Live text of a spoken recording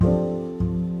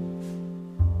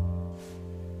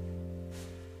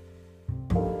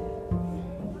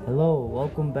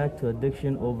welcome back to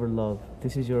Addiction Over Love.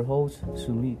 This is your host,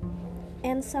 Sumit.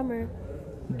 And Summer.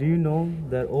 Do you know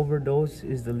that overdose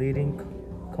is the leading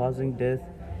causing death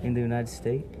in the United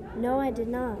States? No, I did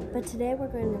not, but today we're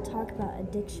going to talk about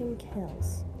addiction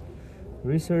kills.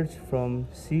 Research from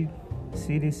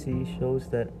CDC shows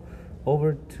that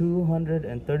over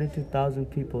 232,000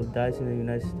 people died in the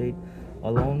United States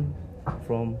alone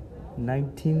from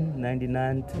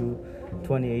 1999 to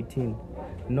 2018.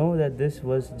 Know that this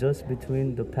was just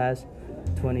between the past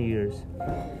 20 years.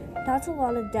 That's a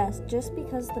lot of deaths just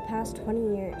because the past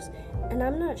 20 years, and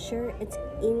I'm not sure it's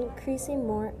increasing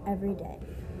more every day.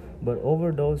 But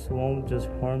overdose won't just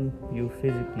harm you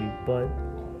physically, but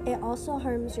it also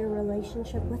harms your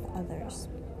relationship with others,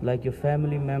 like your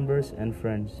family members and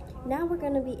friends. Now we're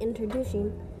going to be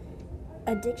introducing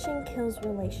Addiction Kills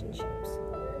Relationships.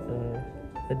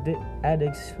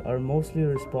 Addicts are mostly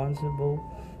responsible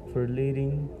for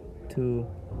leading to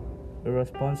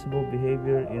irresponsible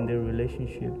behavior in their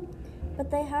relationship. But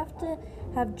they have to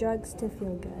have drugs to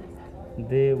feel good.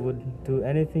 They would do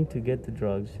anything to get the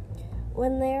drugs.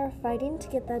 When they are fighting to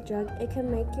get that drug, it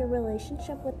can make your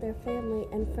relationship with their family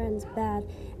and friends bad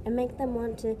and make them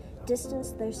want to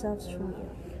distance themselves from you.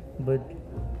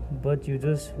 But you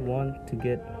just want to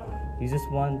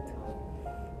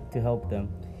help them.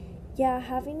 Yeah,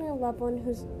 having a loved one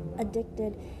who's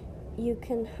addicted, you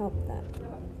can help them.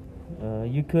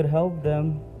 You could help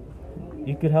them.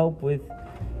 You could help with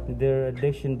their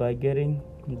addiction by getting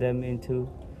them into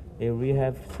a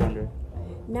rehab center.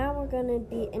 Now we're going to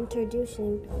be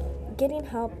introducing getting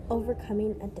help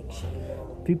overcoming addiction.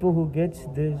 People who get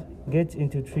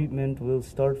into treatment will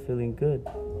start feeling good.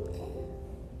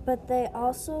 But they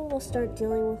also will start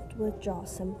dealing with withdrawal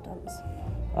symptoms.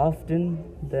 Often,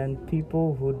 then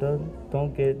people who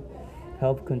don't get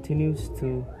help continues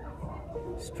to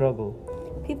struggle.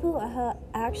 People who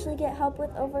actually get help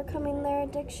with overcoming their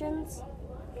addictions,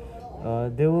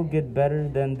 they will get better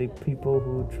than the people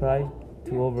who try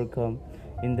to overcome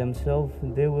in themselves.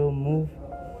 They will move,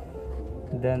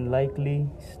 then likely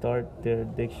start their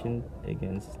addiction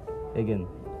again.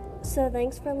 So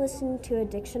thanks for listening to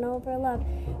Addiction Over Love.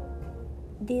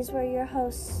 These were your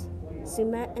hosts,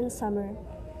 Sumet and Summer.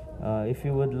 If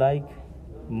you would like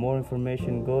more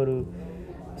information, go to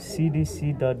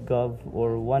cdc.gov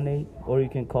or you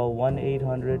can call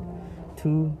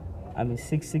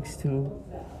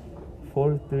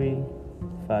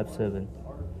 1-800-662-4357.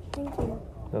 Thank you.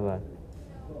 Bye-bye.